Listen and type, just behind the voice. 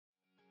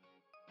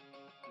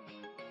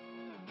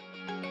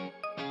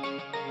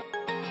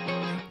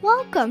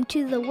Welcome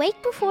to the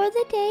Wake Before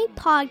the Day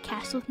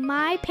podcast with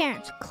my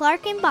parents,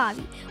 Clark and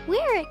Bobby.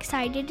 We're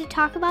excited to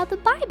talk about the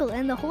Bible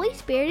and the Holy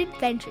Spirit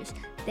adventures.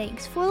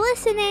 Thanks for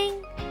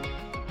listening.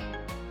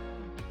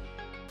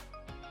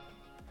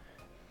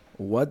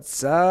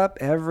 What's up,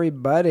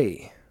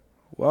 everybody?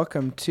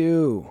 Welcome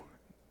to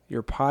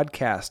your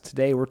podcast.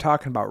 Today we're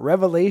talking about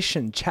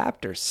Revelation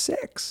chapter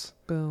 6.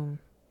 Boom.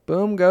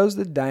 Boom goes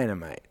the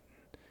dynamite.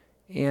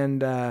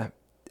 And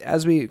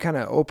as we kind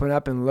of open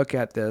up and look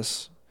at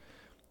this,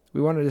 we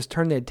want to just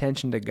turn the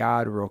attention to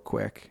God real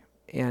quick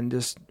and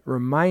just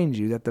remind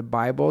you that the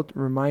Bible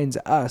reminds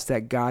us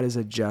that God is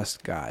a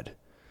just God.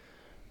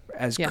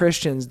 As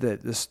Christians,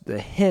 the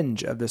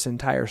hinge of this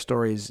entire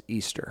story is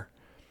Easter.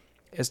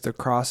 It's the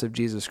cross of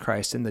Jesus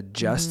Christ, and the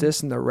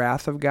justice and the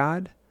wrath of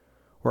God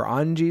were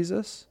on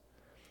Jesus.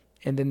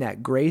 And then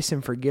that grace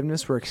and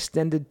forgiveness were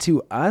extended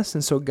to us.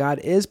 And so God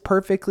is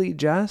perfectly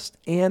just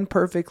and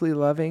perfectly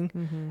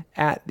loving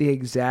at the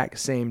exact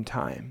same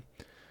time.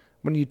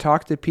 When you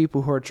talk to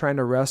people who are trying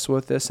to wrestle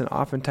with this and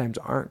oftentimes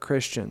aren't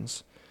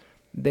Christians,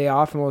 they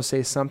often will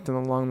say something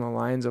along the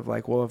lines of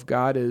like, well, if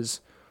God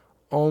is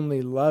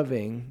only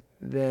loving,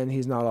 then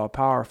he's not all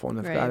powerful. And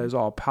if God is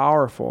all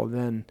powerful,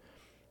 then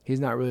he's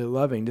not really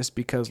loving, just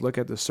because look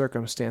at the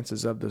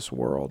circumstances of this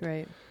world.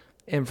 Right.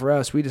 And for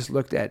us, we just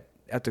looked at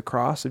the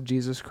cross of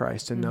Jesus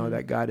Christ and know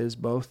that God is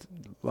both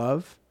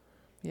love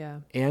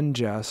and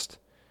just.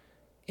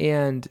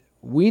 And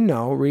we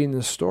know, reading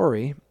the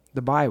story,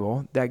 the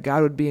Bible, that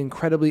God would be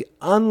incredibly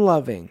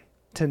unloving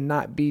to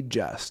not be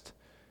just.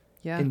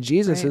 Yeah, and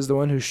Jesus is the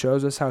one who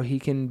shows us how he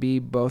can be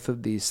both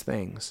of these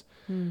things.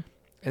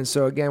 And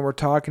so again, we're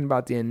talking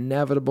about the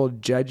inevitable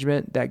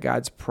judgment that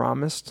God's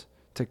promised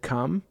to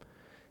come.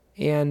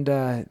 And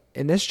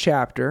in this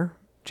chapter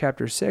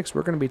 6,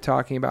 we're going to be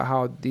talking about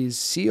how these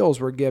seals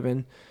were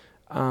given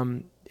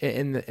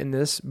in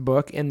this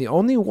book, and the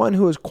only one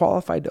who was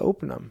qualified to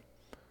open them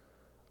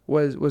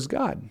was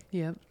God.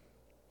 Yep,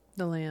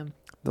 the Lamb.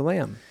 The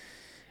Lamb.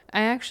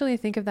 I actually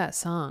think of that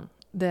song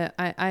that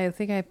I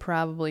think I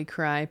probably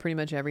cry pretty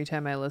much every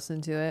time I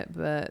listen to it,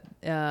 but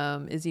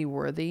Is He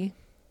Worthy?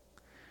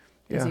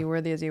 Is He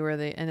worthy? Is He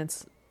worthy? And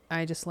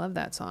I just love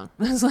that song.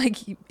 It's like,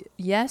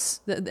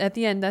 yes, at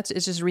the end,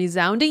 it's just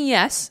resounding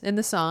yes in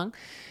the song,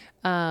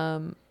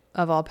 of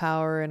all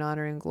power and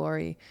honor and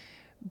glory.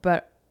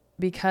 But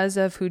because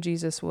of who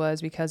Jesus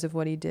was, because of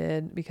what he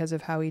did, because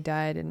of how he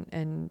died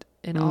and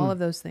all of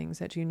those things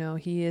that,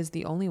 he is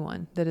the only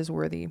one that is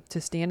worthy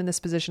to stand in this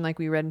position, like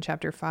we read in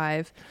chapter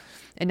 5,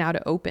 and now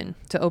to open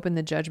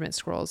the judgment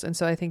scrolls. And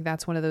so I think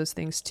that's one of those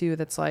things too,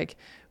 that's like,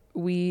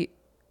 we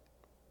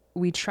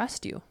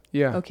trust you.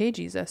 Yeah. Okay,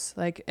 Jesus.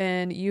 Like,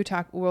 and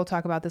we'll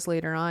talk about this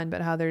later on,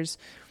 but how there's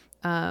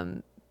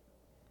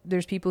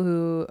people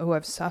who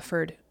have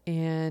suffered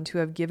and who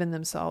have given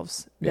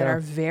themselves that are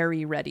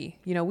very ready.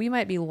 We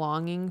might be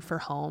longing for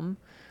home.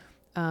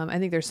 I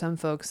think there's some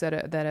folks that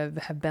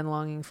have been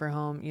longing for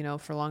home,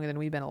 for longer than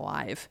we've been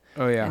alive.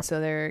 Oh yeah. And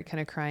so they're kind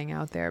of crying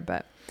out there,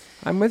 but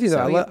I'm with you though.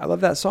 I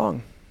love that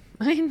song.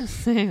 I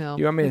know.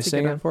 You want me to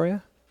sing it for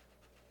you?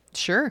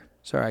 Sure.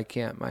 Sorry, I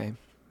can't.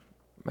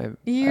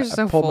 You're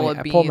so full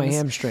of beans. I pulled my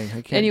hamstring.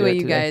 I can't Anyway, do it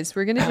you today. guys,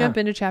 we're going to jump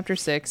into chapter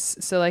 6.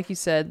 So like you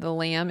said, the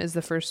Lamb is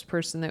the first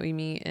person that we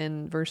meet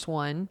in verse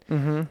 1.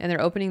 And they're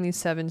opening these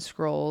 7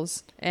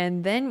 scrolls.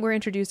 And then we're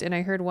introduced, and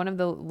I heard one of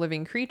the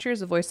living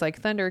creatures, a voice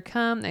like thunder,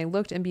 come. And I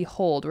looked, and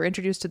behold, we're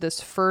introduced to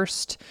this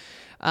first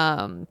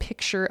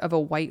picture of a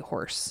white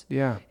horse.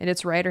 Yeah. And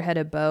its rider had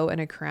a bow, and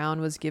a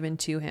crown was given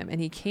to him. And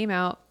he came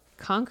out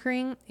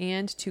conquering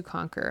and to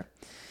conquer.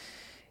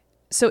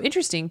 So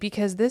interesting,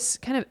 because this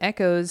kind of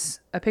echoes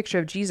a picture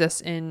of Jesus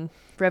in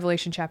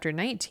Revelation chapter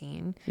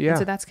 19. Yeah. And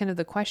so that's kind of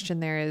the question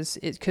there is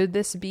could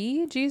this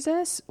be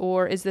Jesus,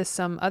 or is this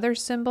some other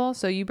symbol?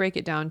 So you break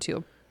it down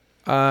too.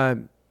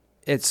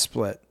 It's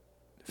split.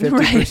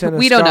 50%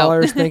 of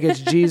scholars think it's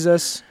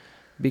Jesus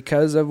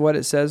because of what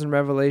it says in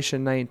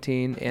Revelation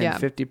 19, and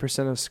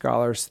 50% of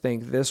scholars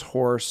think this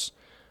horse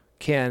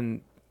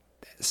can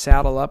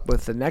saddle up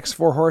with the next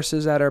 4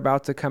 horses that are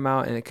about to come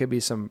out, and it could be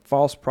some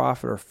false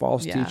prophet or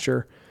false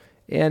teacher,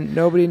 and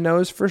nobody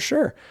knows for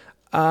sure.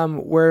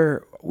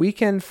 Where we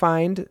can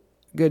find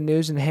good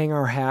news and hang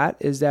our hat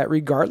is that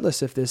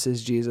regardless if this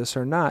is Jesus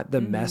or not,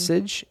 the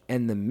message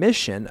and the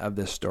mission of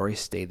the story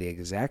stay the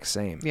exact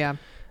same. Yeah.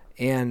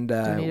 And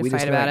we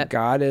just know that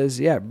God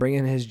is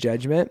bringing his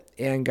judgment,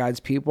 and God's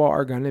people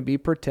are going to be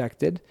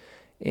protected,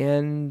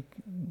 and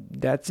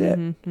that's it.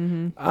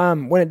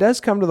 When it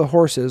does come to the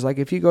horses, like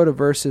if you go to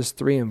verses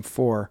 3 and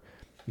 4,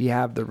 you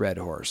have the red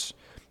horse.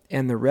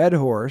 And the red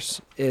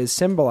horse is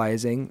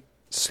symbolizing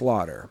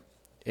slaughter.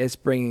 It's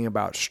bringing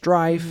about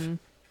strife,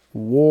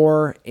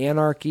 war,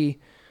 anarchy.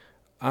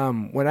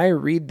 When I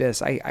read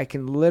this, I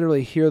can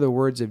literally hear the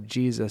words of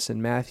Jesus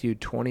in Matthew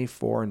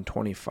 24 and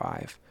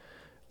 25.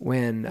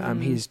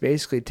 When he's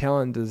basically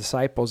telling the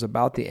disciples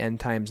about the end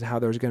times and how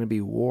there's going to be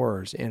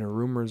wars and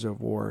rumors of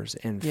wars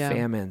and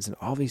famines and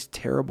all these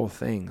terrible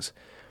things.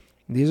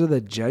 These are the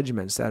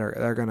judgments that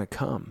are going to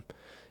come.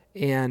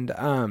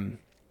 And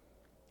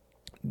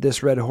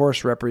this red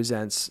horse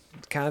represents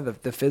kind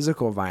of the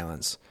physical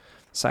violence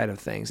side of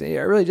things. And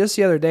really, just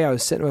the other day, I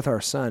was sitting with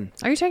our son.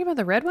 Are you talking about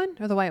the red one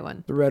or the white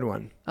one? The red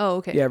one. Oh,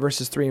 okay. Yeah,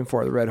 verses 3 and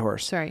 4, the red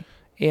horse. Sorry.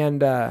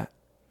 And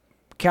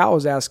Cal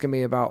was asking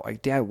me about,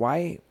 like, Dad,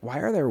 why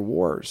are there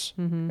wars?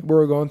 Mm-hmm. We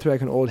were going through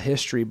like an old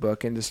history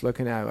book and just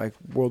looking at like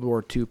World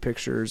War II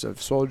pictures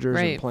of soldiers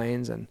and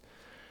planes. And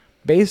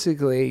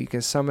basically, you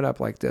can sum it up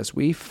like this.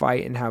 We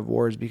fight and have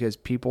wars because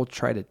people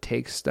try to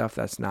take stuff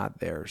that's not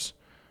theirs.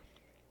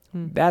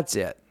 That's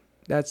it.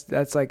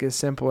 That's like as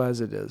simple as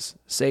it is.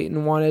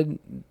 Satan wanted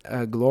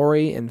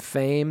glory and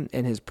fame,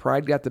 and his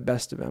pride got the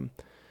best of him.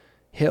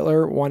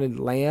 Hitler wanted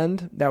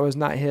land that was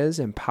not his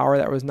and power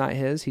that was not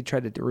his. He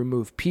tried to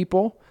remove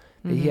people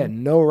that he had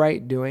no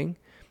right doing.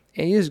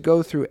 And you just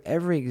go through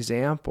every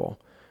example.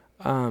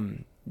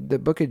 The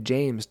book of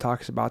James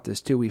talks about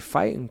this too. We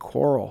fight and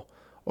quarrel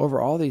over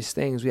all these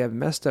things. We have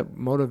messed up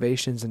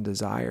motivations and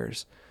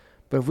desires.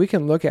 But if we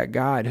can look at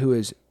God, who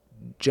is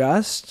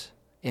just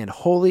and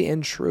holy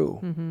and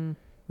true,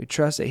 we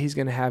trust that he's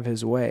going to have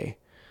his way.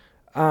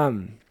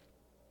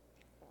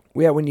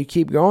 When you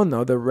keep going,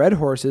 though, the red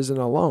horse isn't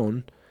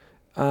alone.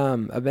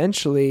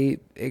 Eventually,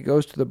 it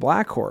goes to the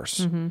black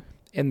horse.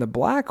 And the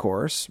black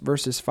horse,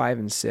 verses 5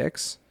 and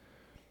 6,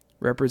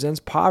 represents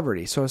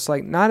poverty. So it's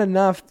like not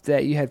enough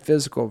that you had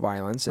physical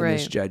violence in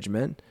this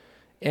judgment,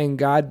 and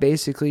God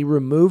basically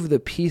removed the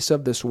peace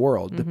of this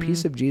world. The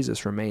peace of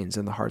Jesus remains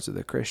in the hearts of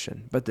the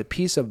Christian, but the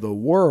peace of the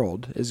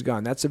world is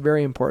gone. That's a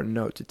very important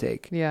note to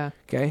take. Yeah.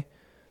 Okay?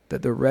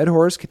 That the red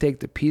horse can take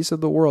the peace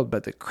of the world,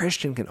 but the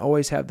Christian can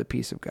always have the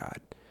peace of God.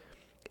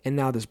 And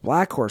now this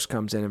black horse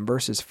comes in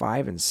verses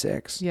 5 and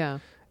 6. Yeah.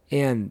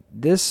 And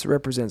this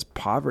represents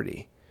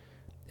poverty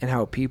and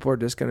how people are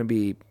just going to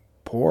be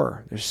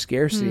poor. There's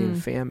scarcity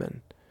and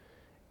famine.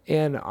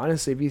 And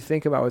honestly, if you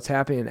think about what's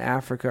happening in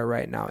Africa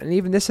right now, and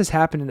even this has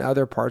happened in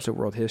other parts of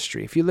world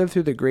history. If you live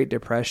through the Great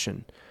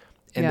Depression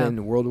and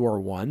then World War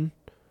I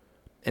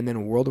and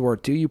then World War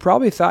II, you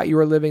probably thought you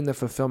were living the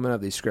fulfillment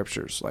of these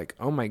scriptures. Like,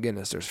 oh my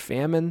goodness, there's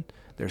famine,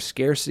 there's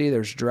scarcity,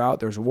 there's drought,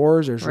 there's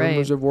wars, there's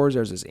rumors of wars,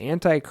 there's this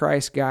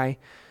Antichrist guy.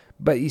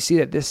 But you see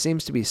that this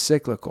seems to be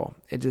cyclical.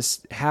 It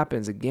just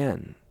happens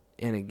again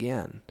and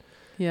again.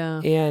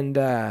 Yeah.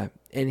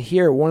 And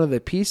here, one of the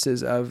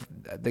pieces of,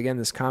 again,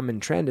 this common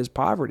trend is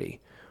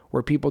poverty,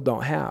 where people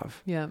don't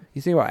have. Yeah.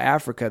 You think about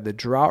Africa, the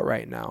drought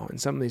right now in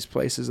some of these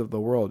places of the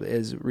world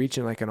is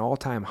reaching like an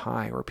all-time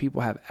high where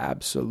people have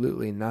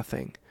absolutely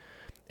nothing.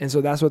 And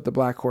so that's what the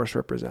black horse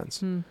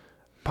represents.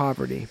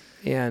 Poverty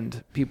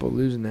and people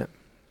losing it.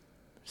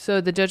 So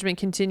the judgment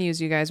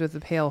continues, you guys, with the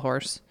pale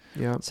horse.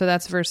 Yeah. So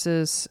that's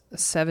verses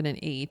 7 and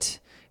 8.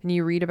 And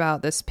you read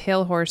about this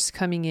pale horse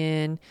coming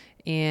in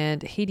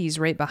and Hades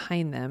right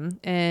behind them.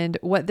 And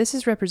what this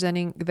is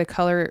representing, the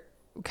color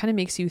kind of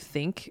makes you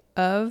think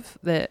of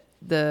the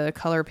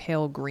color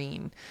pale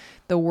green.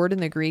 The word in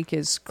the Greek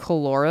is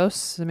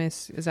koloros.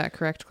 Is that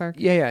correct, Clark?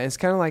 Yeah. It's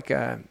kind of like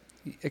a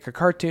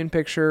cartoon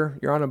picture.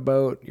 You're on a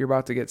boat. You're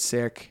about to get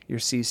sick. You're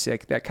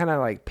seasick. That kind of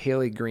like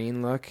paley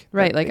green look.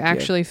 Right, like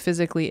actually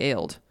physically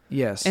ailed.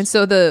 Yes. And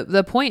so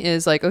the point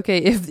is like, okay,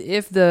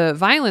 if the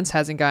violence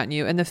hasn't gotten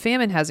you and the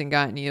famine hasn't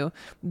gotten you,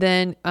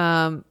 then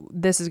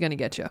this is going to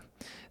get you.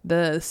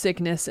 The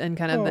sickness and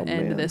kind of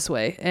end this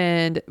way.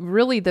 And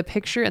really the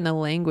picture and the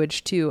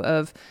language too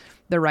of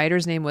the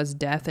writer's name was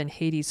Death and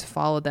Hades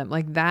followed them.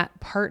 Like that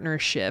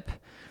partnership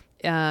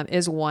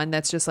is one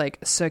that's just like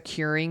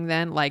securing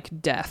then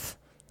like death.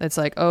 It's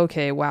like,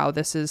 okay, wow,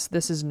 this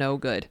is no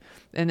good.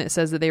 And it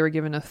says that they were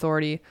given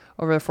authority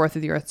over the fourth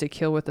of the earth to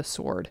kill with the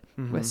sword,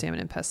 with salmon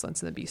and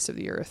pestilence and the beasts of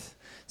the earth.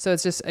 So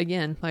it's just,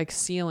 again, like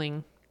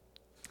sealing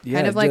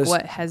kind of like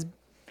what has...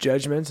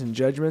 Judgments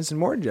and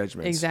more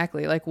judgments.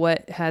 Exactly. Like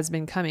what has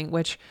been coming,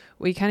 which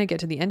we kind of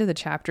get to the end of the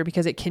chapter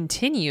because it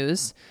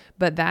continues,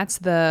 but that's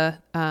the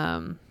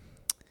tone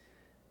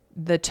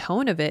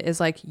of it is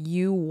like,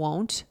 you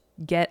won't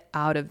get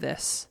out of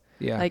this.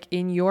 Yeah. Like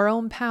in your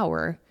own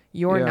power,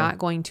 you're not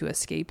going to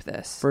escape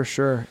this. For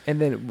sure.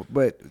 And then,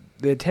 but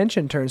the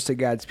attention turns to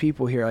God's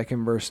people here, like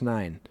in verse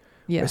 9.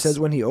 Yes. It says,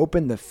 when he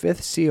opened the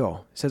fifth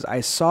seal, it says,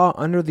 I saw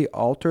under the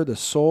altar the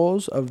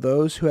souls of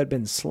those who had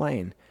been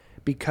slain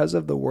because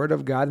of the word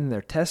of God and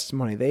their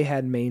testimony they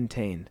had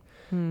maintained.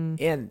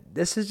 And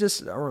this is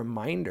just a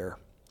reminder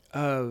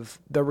of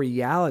the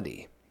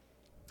reality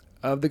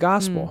of the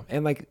gospel.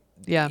 And like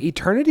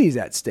eternity is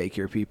at stake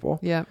here, people.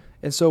 Yeah.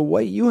 And so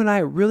what you and I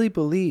really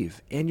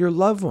believe and your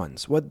loved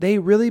ones, what they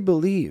really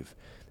believe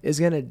is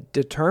going to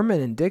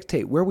determine and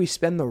dictate where we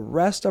spend the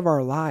rest of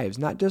our lives,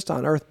 not just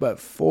on earth, but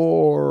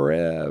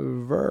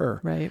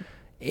forever. Right.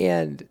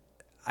 And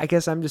I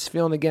guess I'm just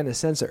feeling, again, a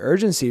sense of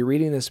urgency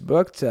reading this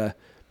book to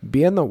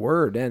be in the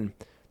Word and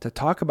to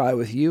talk about it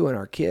with you and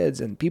our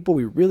kids and people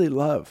we really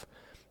love,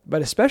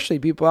 but especially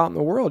people out in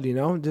the world, you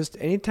know, just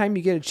anytime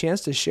you get a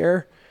chance to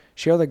share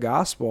the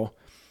gospel,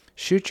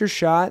 shoot your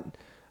shot.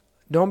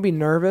 Don't be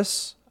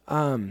nervous.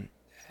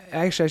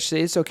 actually, I should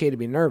say it's okay to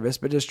be nervous,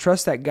 but just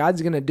trust that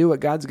God's going to do what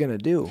God's going to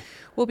do.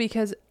 Well,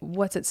 because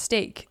what's at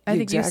stake? I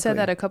think you said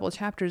that a couple of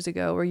chapters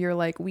ago where you're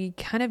like, we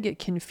kind of get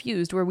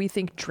confused where we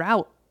think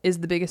drought is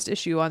the biggest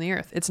issue on the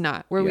earth. It's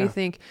not. Where we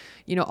think,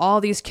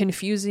 all these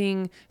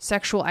confusing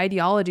sexual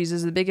ideologies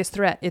is the biggest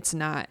threat. It's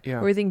not. Yeah.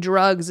 Where we think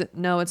drugs,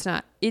 no, it's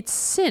not. It's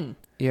sin.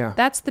 Yeah.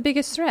 That's the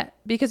biggest threat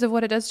because of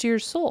what it does to your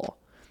soul.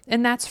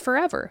 And that's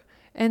forever.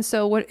 And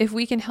so what if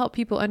we can help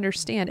people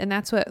understand, and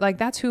that's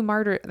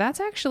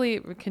actually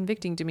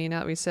convicting to me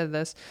now that we said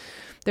this.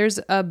 There's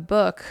a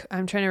book,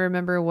 I'm trying to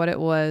remember what it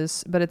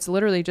was, but it's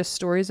literally just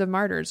stories of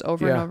martyrs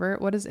over and over.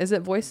 What is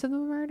it Voice of the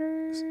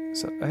Martyrs?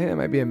 So I think that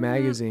might be a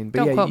magazine,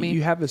 but Don't quote me.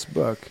 You have this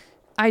book.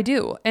 I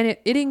do. And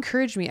it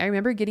encouraged me. I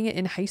remember getting it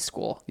in high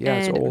school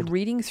and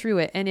reading through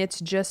it. And it's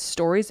just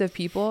stories of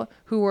people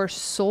who were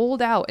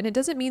sold out. And it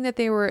doesn't mean that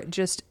they were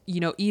just,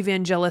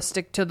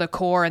 evangelistic to the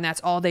core and that's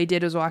all they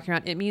did was walking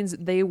around. It means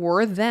they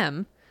were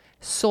them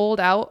sold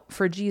out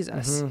for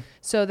Jesus.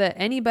 So that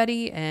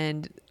anybody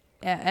and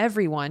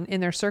everyone in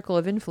their circle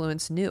of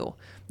influence knew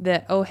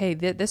that, oh, hey,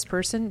 this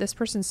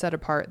person's set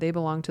apart. They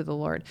belong to the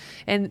Lord.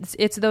 And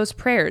it's those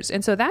prayers.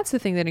 And so that's the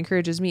thing that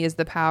encourages me is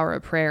the power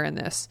of prayer in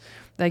this.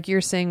 Like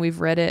you're saying,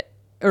 we've read it,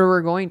 or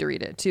we're going to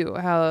read it too,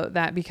 how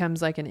that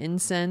becomes like an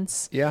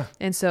incense. Yeah.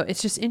 And so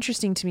it's just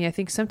interesting to me. I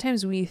think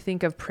sometimes we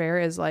think of prayer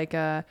as like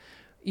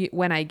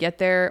when I get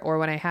there or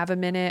when I have a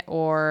minute,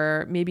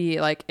 or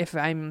maybe like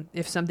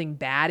if something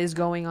bad is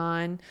going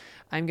on,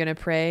 I'm going to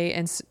pray.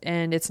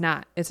 And it's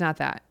not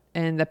that.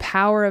 And the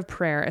power of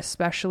prayer,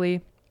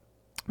 especially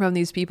from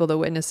these people, the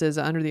witnesses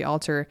under the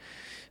altar,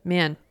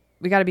 man,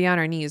 we got to be on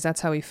our knees.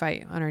 That's how we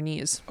fight, on our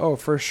knees. Oh,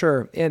 for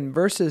sure. And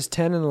verses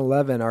 10 and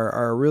 11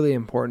 are really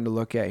important to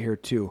look at here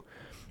too.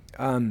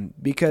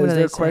 Because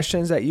they're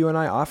questions that you and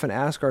I often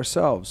ask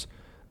ourselves.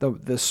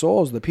 The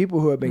souls, the people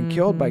who have been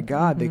killed by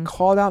God, they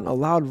called out in a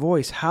loud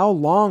voice, "How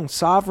long,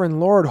 sovereign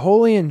Lord,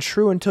 holy and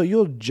true, until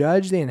you'll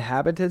judge the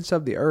inhabitants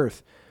of the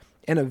earth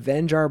and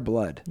avenge our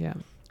blood?" Yeah.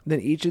 Then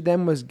each of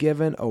them was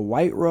given a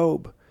white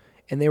robe,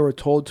 and they were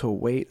told to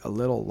wait a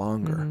little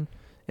longer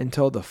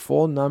until the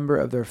full number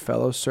of their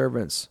fellow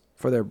servants,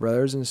 for their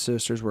brothers and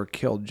sisters were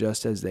killed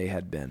just as they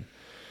had been.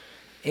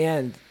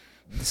 And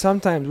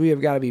sometimes we have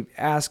got to be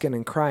asking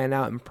and crying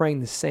out and praying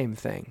the same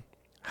thing.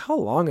 How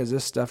long is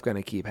this stuff going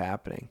to keep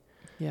happening?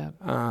 Yeah.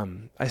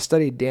 I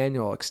studied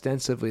Daniel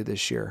extensively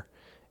this year,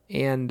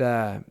 and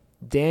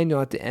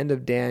Daniel, at the end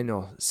of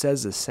Daniel,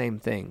 says the same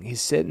thing.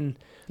 He's sitting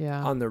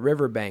on the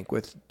riverbank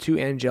with two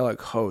angelic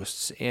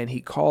hosts, and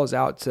he calls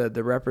out to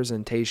the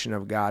representation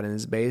of God and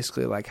is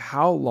basically like,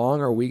 how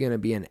long are we going to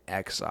be in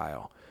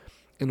exile?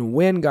 And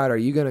when, God, are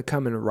you going to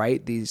come and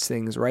right these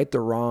things, right the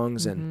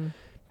wrongs, and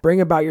bring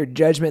about your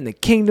judgment in the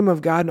kingdom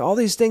of God and all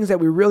these things that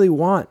we really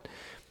want?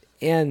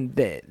 And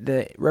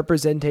the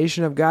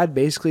representation of God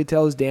basically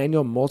tells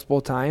Daniel multiple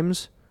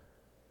times,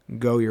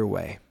 go your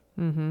way.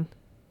 He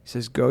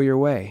says, go your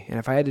way. And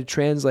if I had to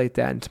translate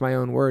that into my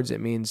own words, it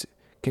means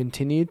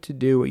continue to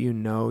do what you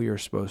know you're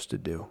supposed to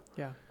do.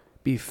 Yeah.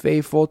 Be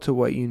faithful to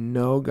what you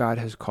know God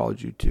has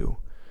called you to.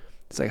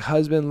 It's like,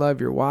 husband, love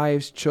your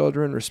wives,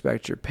 children,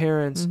 respect your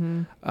parents,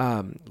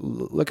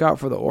 look out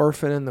for the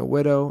orphan and the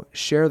widow,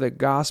 share the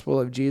gospel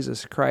of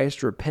Jesus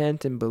Christ,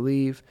 repent and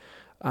believe.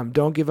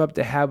 Don't give up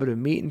the habit of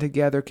meeting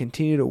together,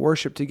 continue to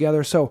worship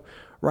together. So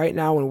right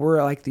now, when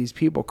we're like these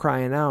people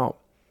crying out,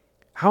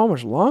 how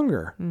much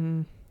longer?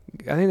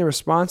 I think the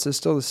response is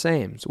still the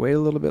same. So wait a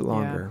little bit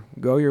longer.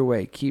 Yeah. Go your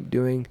way. Keep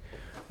doing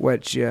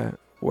what you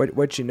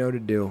know to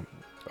do.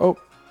 Oh,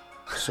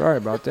 sorry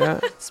about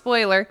that.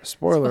 Spoiler.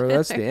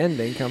 That's the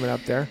ending coming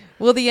up there.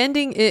 Well, the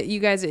ending, you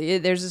guys,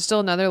 there's still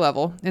another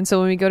level. And so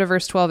when we go to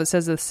verse 12, it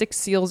says, the 6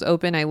 seals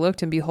open. I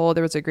looked, and behold,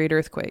 there was a great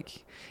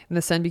earthquake. And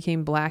the sun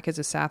became black as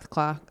a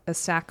sackcloth.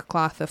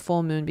 The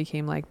full moon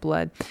became like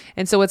blood.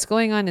 And so what's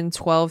going on in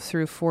 12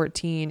 through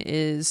 14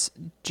 is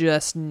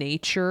just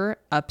nature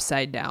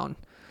upside down.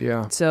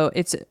 Yeah. So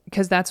it's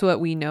because that's what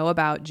we know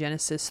about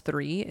Genesis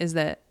 3 is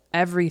that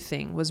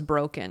everything was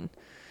broken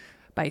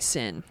by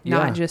sin,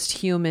 not just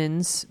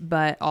humans,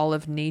 but all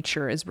of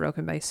nature is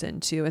broken by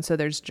sin too. And so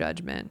there's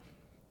judgment.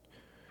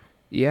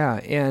 Yeah.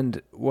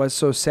 And what's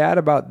so sad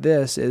about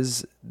this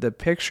is the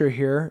picture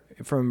here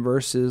from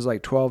verses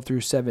like 12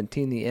 through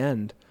 17, the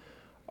end,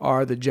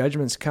 are the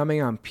judgments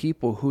coming on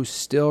people who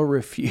still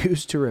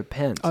refuse to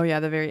repent. Oh, yeah,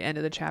 the very end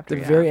of the chapter.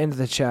 The very end of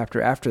the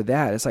chapter. After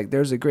that, it's like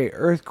there's a great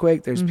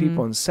earthquake. There's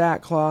people in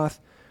sackcloth.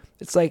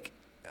 It's like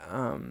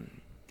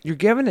you're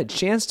given a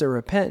chance to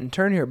repent and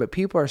turn here, but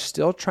people are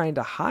still trying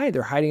to hide.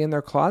 They're hiding in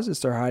their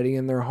closets. They're hiding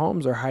in their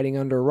homes. They're hiding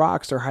under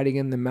rocks. They're hiding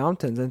in the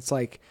mountains. And it's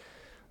like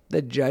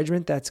the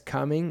judgment that's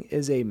coming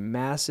is a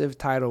massive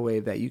tidal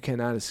wave that you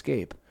cannot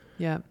escape.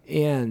 Yeah.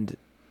 And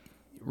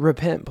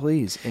repent,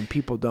 please. And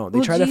people don't.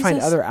 They try to find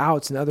other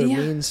outs and other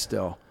means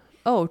still.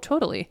 Oh,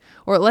 totally.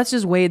 Or let's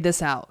just wade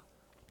this out.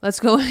 Let's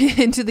go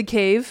into the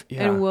cave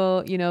and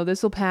we'll,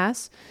 this will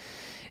pass.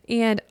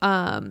 And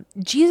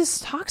Jesus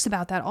talks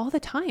about that all the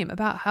time,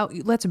 about how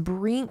let's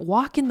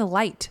walk in the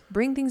light,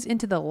 bring things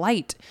into the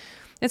light.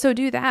 And so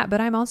do that.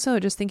 But I'm also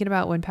just thinking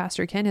about when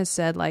Pastor Ken has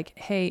said, like,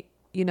 hey,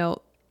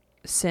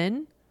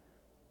 sin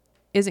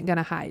isn't going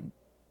to hide.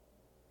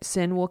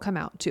 Sin will come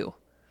out too.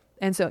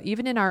 And so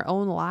even in our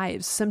own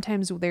lives,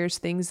 sometimes there's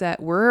things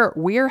that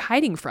we're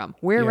hiding from,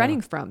 we're running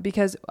from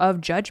because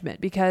of judgment,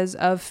 because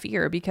of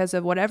fear, because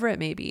of whatever it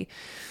may be.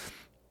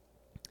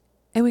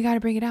 And we got to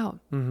bring it out.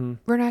 Mm-hmm.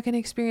 We're not going to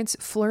experience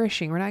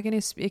flourishing. We're not going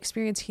to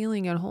experience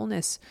healing and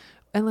wholeness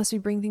unless we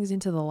bring things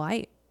into the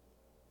light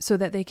so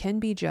that they can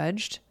be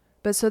judged,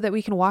 but so that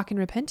we can walk in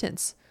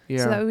repentance.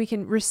 So that we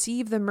can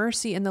receive the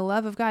mercy and the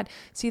love of God.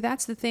 See,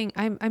 that's the thing.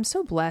 I'm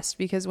so blessed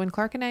because when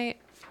Clark and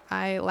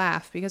I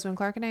laugh because when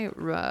Clark and I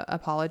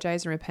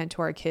apologize and repent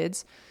to our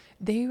kids,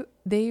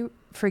 they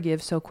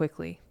forgive so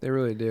quickly. They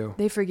really do.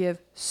 They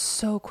forgive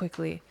so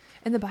quickly.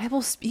 And the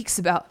Bible speaks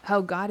about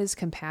how God is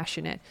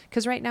compassionate.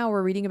 Because right now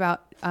we're reading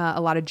about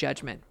a lot of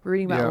judgment. We're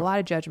reading about a lot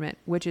of judgment,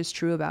 which is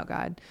true about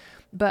God.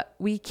 But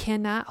we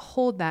cannot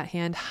hold that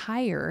hand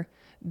higher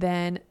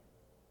than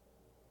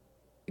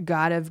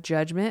God of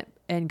judgment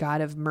and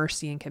God of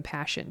mercy and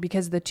compassion,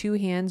 because the two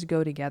hands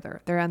go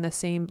together. They're on the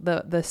same,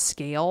 the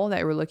scale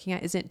that we're looking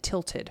at isn't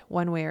tilted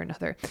one way or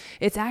another.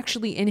 It's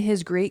actually in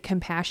his great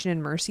compassion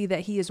and mercy that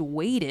he has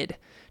waited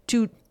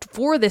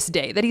for this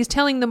day, that he's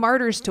telling the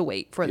martyrs to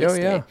wait for this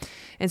day.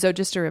 And so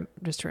just to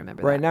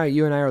remember right now,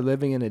 you and I are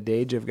living in a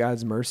age of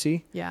God's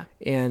mercy. Yeah.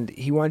 And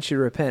he wants you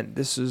to repent.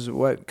 This is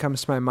what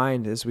comes to my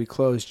mind as we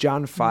close.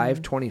 John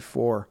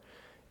 5:24.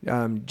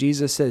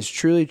 Jesus says,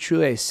 truly,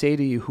 truly, I say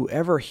to you,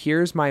 whoever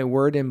hears my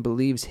word and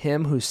believes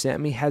him who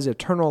sent me has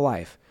eternal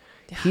life.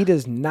 Yeah. He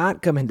does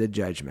not come into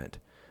judgment,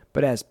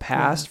 but has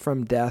passed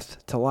from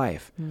death to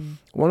life.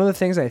 One of the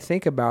things I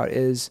think about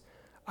is,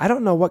 I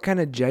don't know what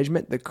kind of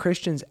judgment the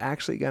Christian's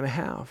actually going to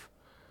have.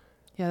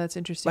 Yeah, that's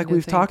interesting. Like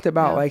we've talked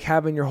about, like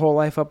having your whole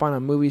life up on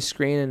a movie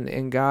screen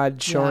and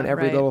God showing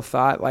every little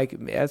thought. Like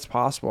that's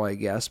possible, I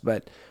guess.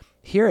 But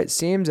here it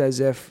seems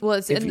as if...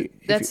 Well,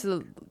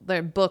 there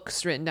are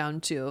books written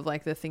down too of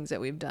like the things that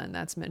we've done.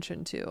 That's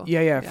mentioned too.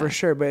 Yeah, for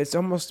sure. But it's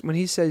almost when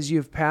he says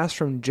you've passed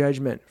from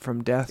judgment,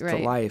 from death to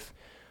life.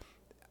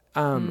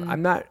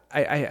 I'm not.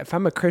 If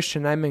I'm a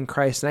Christian, I'm in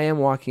Christ, and I am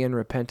walking in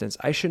repentance.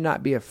 I should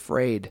not be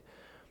afraid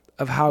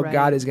of how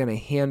God is going to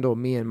handle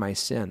me and my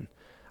sin.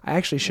 I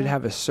actually should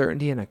have a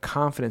certainty and a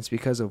confidence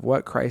because of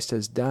what Christ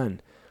has done.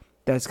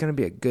 That's going to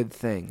be a good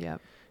thing. Yeah.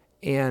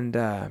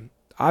 And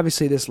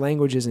obviously, this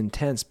language is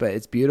intense, but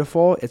it's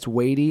beautiful, it's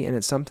weighty, and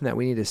it's something that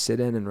we need to sit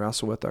in and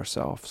wrestle with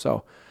ourselves.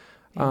 So,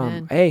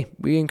 hey,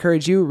 we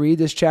encourage you, read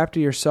this chapter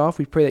yourself.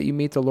 We pray that you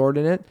meet the Lord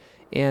in it,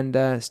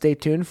 and stay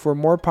tuned for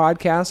more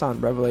podcasts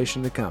on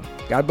Revelation to come.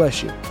 God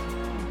bless you.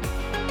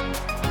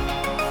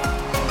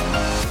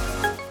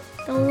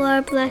 The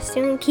Lord bless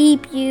you and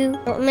keep you.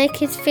 Don't make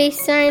his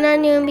face shine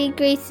on you and be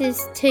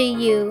gracious to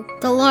you.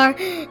 The Lord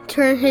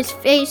turn his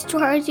face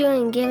towards you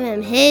and give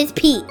him his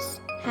peace.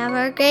 Have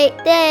a great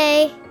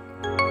day.